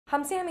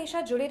हमसे हमेशा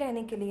जुड़े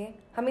रहने के लिए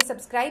हमें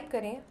सब्सक्राइब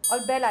करें और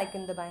बेल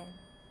आइकन दबाएं।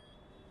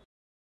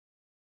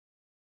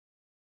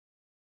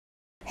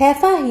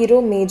 Haifa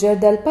hero major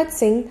Dalpat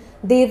Singh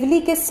Deoli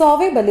के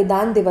 100वें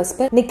बलिदान दिवस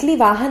पर निकली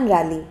वाहन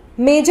रैली।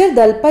 मेजर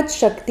दलपत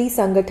शक्ति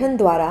संगठन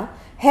द्वारा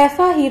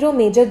Haifa hero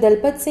major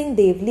Dalpat Singh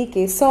Deoli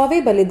के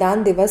 100वें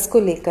बलिदान दिवस को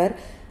लेकर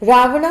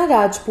रावणा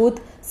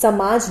राजपूत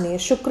समाज ने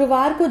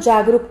शुक्रवार को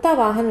जागरूकता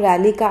वाहन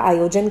रैली का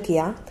आयोजन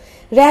किया।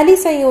 रैली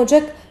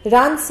संयोजक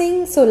राम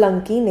सिंह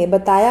सोलंकी ने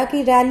बताया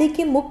कि रैली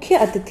के मुख्य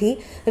अतिथि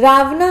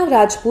रावणा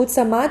राजपूत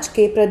समाज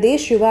के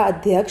प्रदेश युवा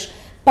अध्यक्ष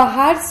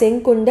पहाड़ सिंह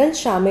कुंडल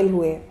शामिल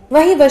हुए।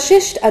 वहीं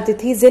विशिष्ट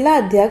अतिथि जिला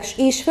अध्यक्ष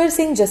ईश्वर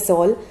सिंह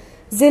जसोल,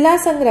 जिला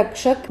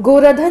संरक्षक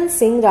गोरधन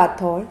सिंह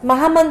राठौर,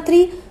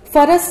 महामंत्री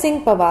फरस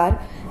सिंह पवार,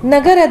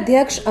 नगर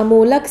अध्यक्ष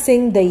अमोलक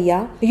सिंह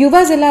दैया,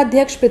 युवा जिला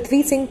अध्यक्ष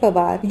पृथ्वी सिंह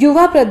पवार,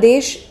 युवा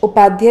प्रदेश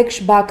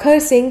उपाध्यक्ष बाखर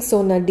सिंह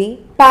सोनडी,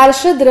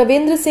 पार्षद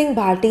रविंद्र सिंह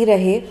भाटी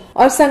रहे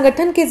और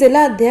संगठन के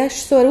जिला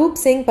अध्यक्ष स्वरूप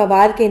सिंह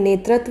पवार के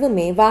नेतृत्व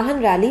में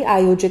वाहन रैली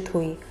आयोजित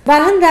हुई।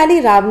 वाहन रैली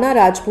रावणा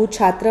राजपूत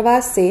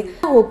छात्रावास से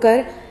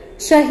होकर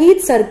शहीद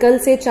सर्कल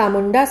से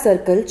चामुंडा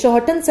सर्कल,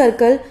 चौहटन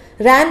सर्कल,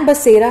 रैन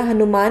बसेरा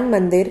हनुमान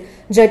मंदिर,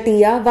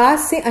 जटिया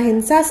वास से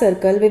अहिंसा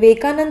सर्कल,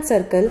 विवेकानंद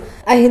सर्कल,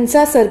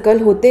 अहिंसा सर्कल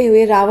होते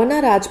हुए रावणा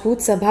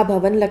राजपूत सभा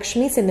भवन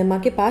लक्ष्मी सिनेमा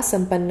के पास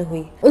संपन्न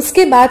हुई।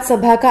 उसके बाद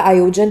सभा का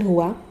आयोजन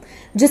हुआ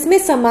जिसमें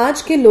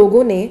समाज के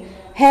लोगों ने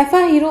Haifa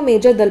hero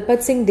major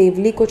Dalpat Singh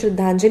Deoli को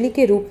श्रद्धांजलि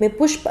के रूप में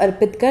पुष्प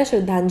अर्पित कर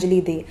श्रद्धांजलि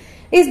दी।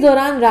 इस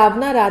दौरान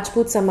रावणा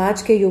राजपूत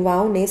समाज के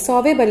युवाओं ने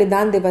 100वें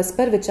बलिदान दिवस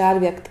पर विचार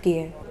व्यक्त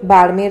किए।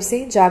 बाड़मेर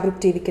से जागरूक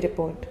टीवी की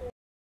रिपोर्ट।